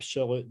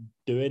absolute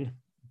doing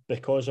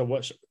because of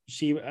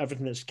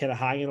everything that's kind of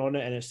hanging on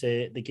it, and it's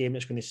the game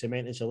that's going to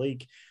cement as a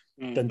league.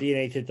 Dundee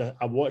United,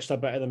 I watched a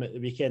bit of them at the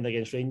weekend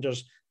against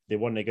Rangers. They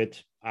weren't good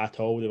at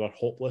all. They were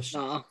hopeless.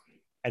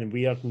 And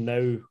we are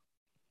now,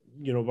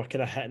 we're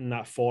kind of hitting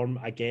that form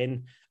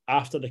again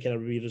after the kind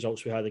of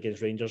results we had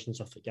against Rangers and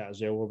stuff like that as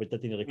well, where we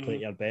didn't really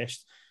play our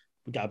best.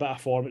 We got a bit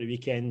of form at the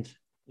weekend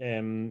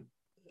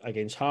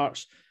against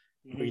Hearts.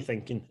 What are you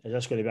thinking? Is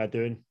this going to be a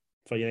doing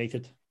for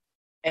United?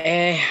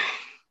 They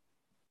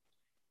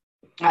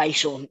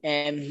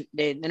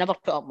never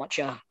put up much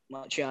of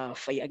a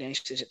fight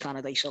against us at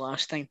Tannadice the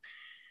last time.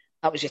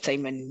 That was the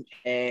time when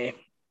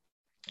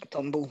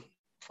Turnbull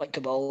flicked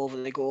the ball over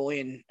the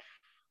goalie and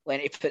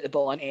went to put the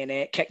ball into the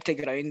net, kicked the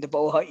ground, the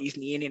ball hit his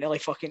knee, and he nearly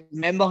fucking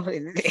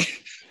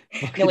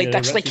nearly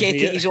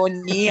dislocated his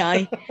own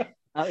knee.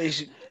 But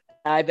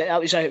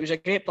it was a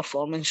great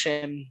performance.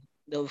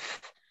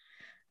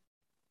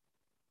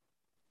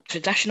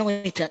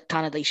 Traditionally,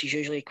 Tannadice is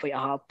usually quite a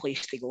hard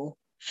place to go,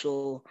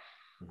 so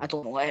I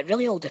don't know. It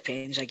really all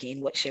depends again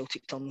what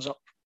Celtic turns up.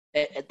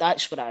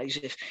 That's what it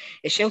is.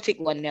 If Celtic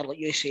win there, like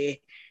you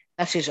say,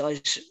 this is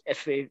us.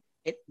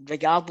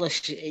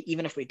 Regardless,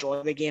 even if we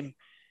draw the game,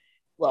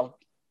 well,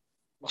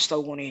 we're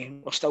still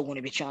going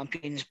to be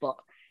champions. But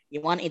you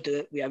want to do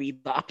it with a wee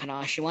bit of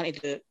panache. You want to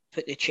do it,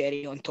 put the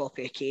cherry on top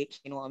of the cake.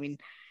 You know what I mean?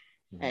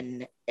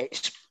 And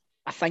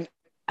I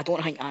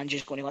don't think Ange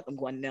is going to let them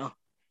go in there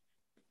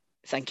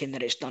thinking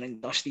that it's done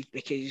and dusted,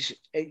 because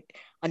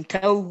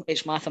until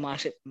it's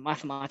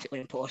mathematically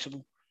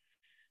impossible,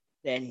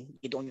 then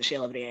you don't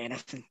celebrate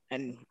anything.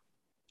 And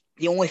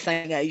the only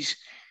thing is,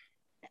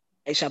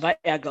 it's a bit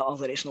of a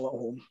gutter that it's not at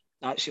home.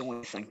 That's the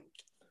only thing.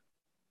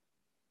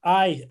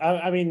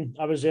 I mean,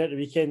 I was there at the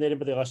weekend.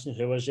 Anybody listening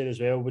who was there as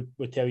well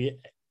would tell you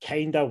it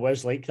kind of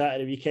was like that at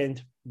the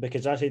weekend,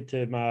 because I said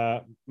to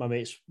my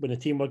mates when the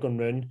team were going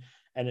round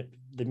and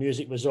the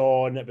music was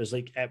on, it was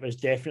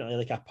definitely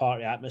like a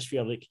party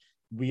atmosphere. Like,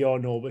 we all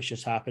know what's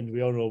just happened.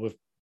 We all know we've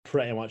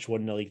pretty much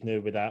won the league now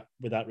with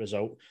that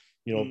result.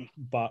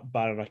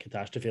 Barring a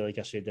catastrophe, like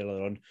I said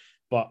earlier on.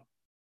 But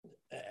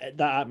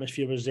that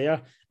atmosphere was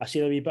there. I see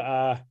a wee bit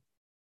of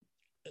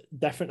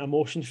different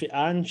emotions for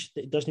Ange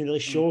that doesn't really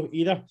show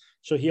either.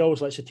 So he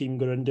always lets the team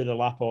go and do the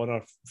lap of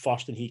honour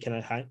first, and he kind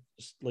of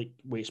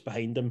waits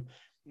behind them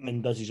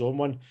and does his own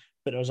one.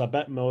 But it was a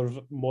bit more of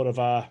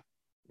a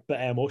bit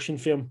of emotion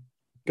for him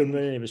going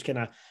in. It was kind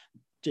of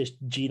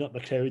just geeing up the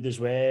crowd as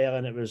well,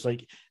 and it was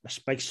like a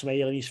big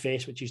smile on his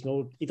face, which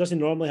he doesn't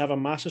normally have a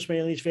massive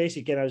smile on his face.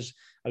 He kind of is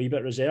a wee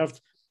bit reserved,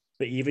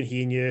 but even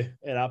he knew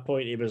at that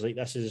point, he was like,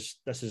 "This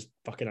is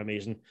fucking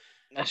amazing."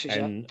 This is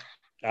it.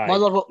 Aye,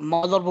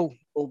 Motherwell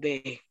will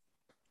be.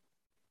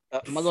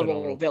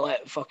 Motherwell will phenomenal. be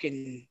like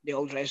fucking the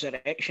old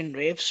Resurrection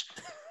raves.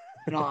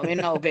 You know what I mean?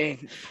 It'll be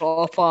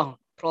proper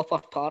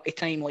party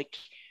time, like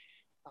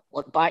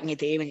back in the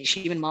day when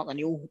even Martin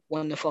O'Neill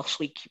won the first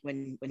league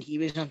when he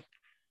was in.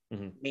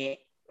 Mm-hmm. Mate,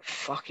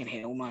 fucking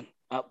hell, man,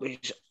 that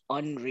was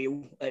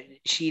unreal.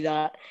 See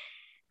that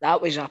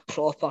was a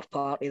proper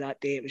party that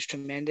day. It was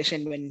tremendous.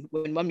 And when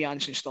Wim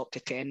Jansen stopped to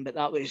 10, but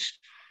that was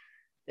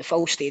the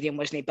full stadium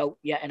wasn't built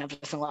yet and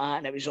everything like that,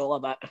 and it was all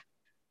about.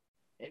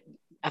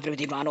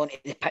 Everybody ran onto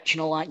the pitch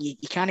and all that. You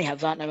can't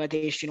have that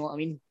nowadays, do you know what I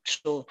mean?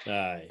 So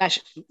that's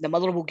the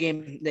Motherwell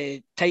game,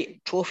 the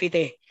trophy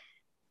day.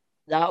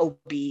 That'll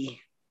be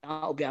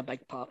a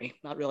big party.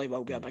 That really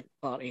will be a big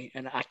party,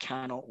 and I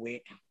cannot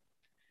wait.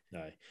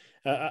 Aye.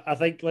 I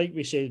think, like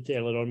we said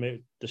earlier on,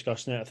 mate,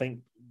 discussing it, I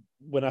think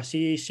when I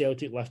see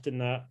Celtic lifting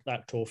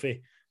that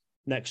trophy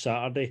next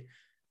Saturday,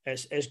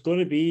 it's going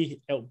to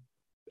be it'll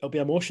be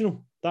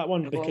emotional, that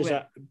one,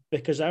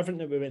 because everything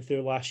that we went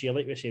through last year,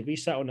 like we said, we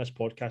sat on this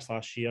podcast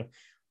last year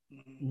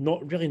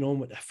not really knowing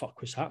what the fuck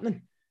was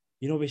happening.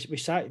 You know, we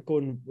sat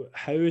going,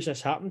 how has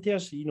this happened to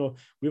us? You know,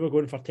 we were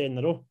going for 10 in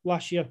a row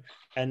last year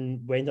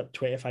and we ended up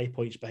 25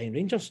 points behind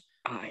Rangers.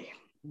 Aye.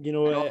 You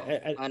know,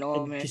 I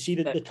know, to see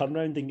the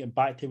turnaround and get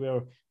back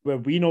to where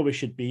we know we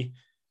should be,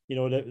 you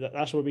know,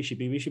 that's where we should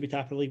be. We should be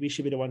top of the league. We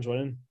should be the ones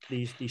winning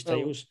these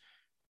titles.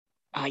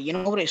 You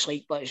know what it's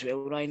like as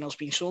well, Ryan. There's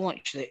been so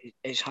much that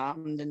has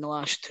happened in the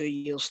last 2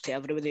 years to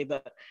everybody,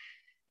 but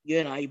you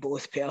and I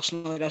both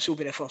personally, this will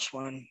be the first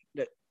one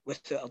that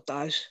without our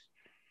dads.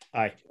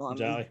 Aye, you know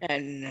exactly. I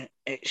mean? And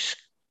it's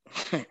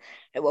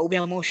it will be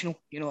emotional.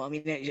 You know what I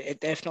mean?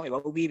 It definitely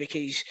will be,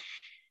 because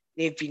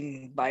they've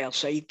been by our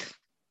side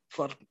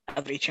for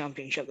every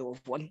championship that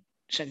we've won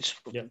since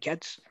we've been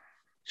kids.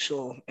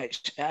 So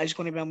it is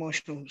going to be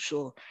emotional.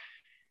 So,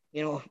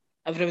 you know,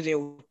 everybody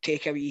will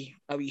take a wee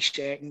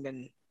second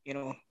and, you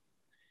know,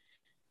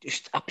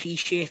 just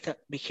appreciate it,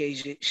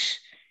 because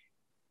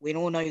we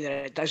know now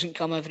that it doesn't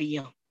come every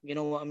year. You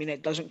know what I mean?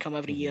 It doesn't come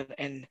every year,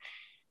 and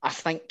I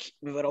think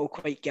we were all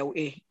quite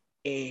guilty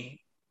taking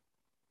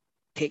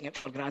it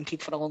for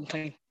granted for a long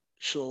time.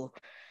 So,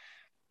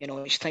 you know,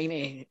 it's time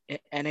to,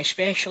 and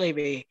especially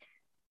with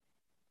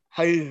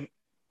how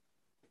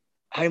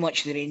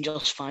much the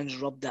Rangers fans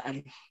rubbed it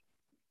in.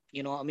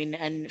 You know what I mean?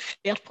 And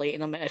fair play to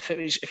them. If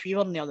we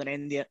were on the other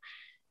end of it,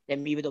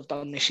 then we would have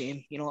done the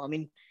same. You know what I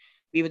mean?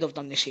 We would have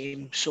done the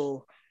same.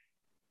 So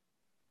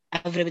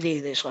everybody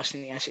that's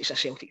listening to this, it's a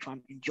Celtic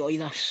fan, enjoy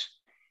this.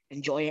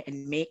 Enjoy it,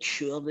 and make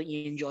sure that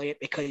you enjoy it,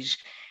 because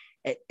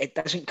it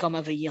doesn't come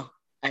every year.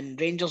 And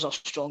Rangers are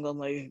stronger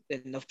now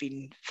than they've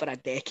been for a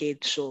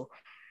decade. So,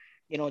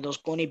 you know, there's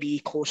going to be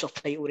closer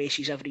title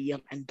races every year,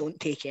 and don't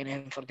take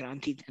anything for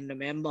granted. And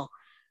remember,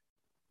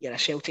 you're a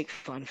Celtic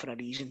fan for a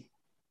reason.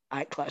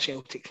 Act like a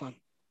Celtic fan.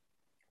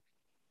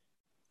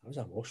 That was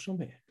emotional,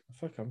 mate. I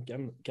think I'm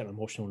getting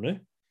emotional now.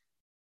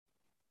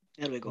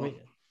 There we go.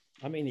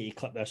 I may need to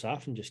clip this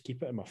off and just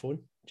keep it in my phone.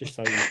 Just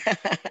a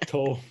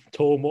tall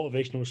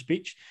motivational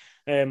speech.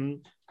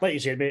 Like you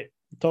said, mate,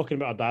 talking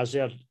about our dads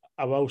there,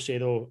 I will say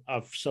though,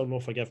 I've still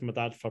not forgiven my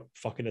dad for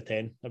fucking a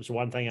 10. That was the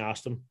one thing I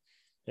asked him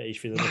at his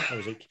funeral. I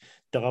was like,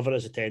 deliver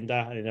as a 10,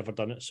 Dad, and he never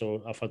done it.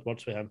 So I've had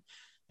words with him.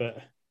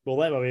 But we'll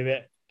let him away,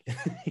 mate.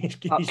 He's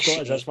got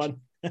us this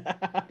one.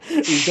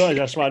 He's got us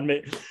this one,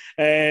 mate.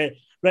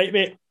 Right,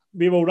 mate,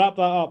 we will wrap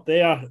that up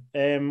there.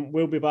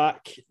 We'll be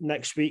back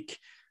next week.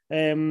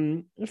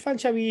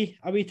 Fancy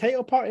a wee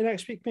title party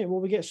next week, mate.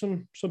 Will we get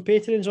some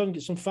patrons on,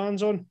 get some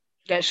fans on?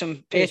 Get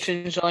some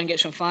patrons on,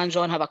 get some fans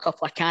on, have a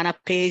couple of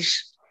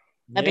canapes,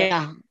 maybe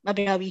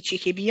a wee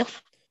cheeky beer.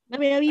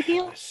 Maybe a wee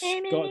beer.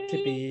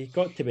 It's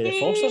got to be the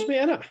Fosters,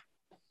 mate, innit?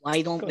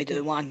 Why don't we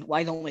do one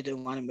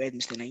on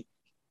Wednesday night?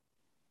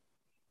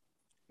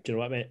 Do you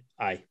know what, mate?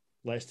 Aye,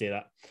 let's do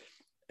that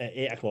at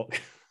 8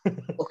 o'clock.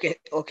 Okay.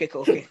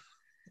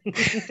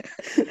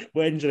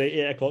 Wednesday,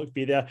 8 o'clock,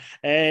 be there.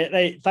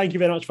 Right, thank you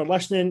very much for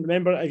listening.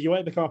 Remember, if you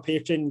want to become a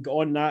patron, go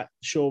on that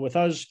show with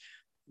us.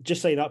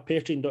 Just sign up,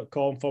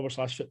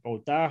 patreon.com/football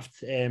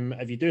daft.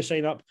 If you do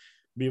sign up,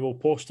 we will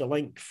post a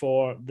link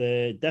for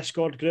the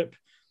Discord group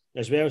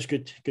as well. As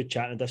good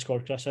chat in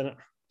Discord, Chris, isn't it?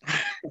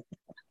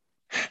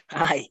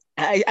 Aye.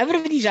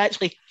 Everybody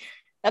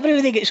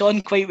gets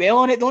on quite well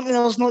on it, don't they?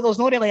 There's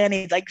not really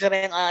any digs or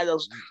anything like that.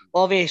 There's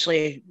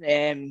obviously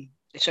the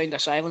Sound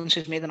of Silence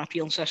has made an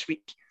appearance this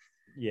week.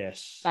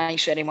 Yes.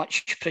 Thanks very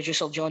much,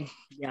 producer John.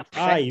 Yeah.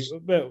 Aye.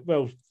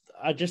 Well,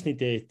 I just need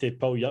to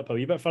pull you up a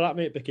wee bit for that,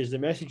 mate, because the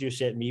message you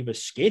sent me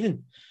was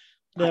scathing.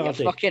 You're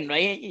fucking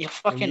right.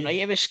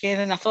 It was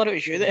scathing. I thought it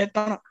was you that had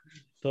done it.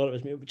 Thought it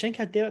was me. Do you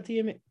think I'd do it to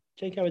you, mate?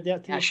 Do you think I would do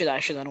it to you? I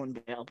should have known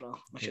better, bro.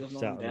 I should have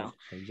known better.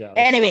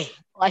 Exactly. Anyway,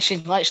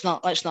 listen, let's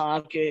not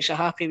argue. It's a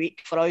happy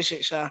week for us.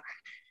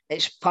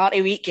 It's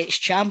party week, it's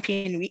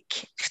champion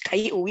week, it's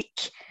title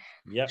week.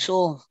 Yep.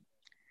 So,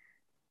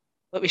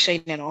 what are we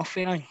signing off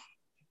with now?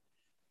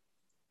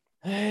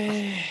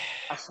 We're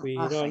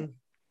on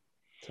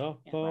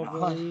top of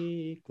the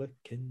league,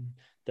 looking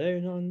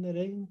down on the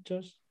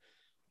Rangers.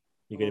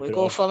 You're going to put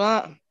it on? For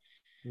that?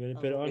 You're going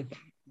to put it on?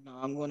 No,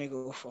 I'm going to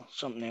go for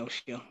something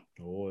else here.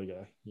 Oh,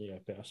 yeah,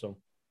 put a song.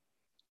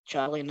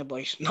 Charlie and the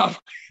Boys. No.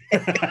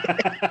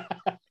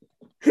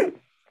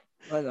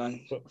 Well done.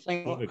 I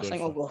think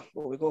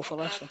we'll go for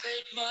this one.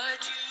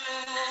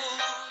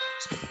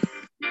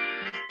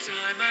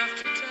 Time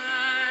after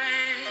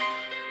time,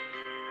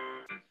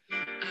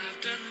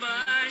 I've done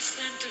my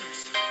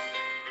sentence,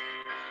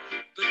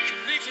 but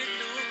committed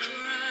no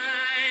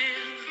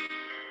crime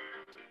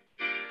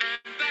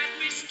and bad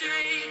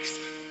mistakes.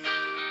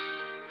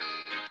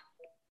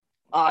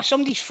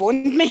 Somebody's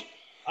phoned me.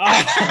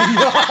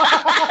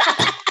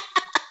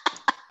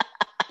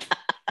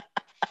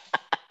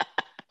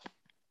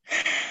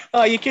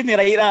 Oh, you couldn't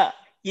write that.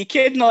 You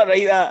could not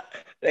write that.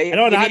 Right.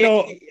 And on that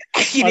note, Hail.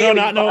 See you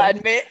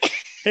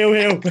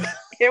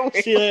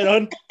later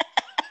on.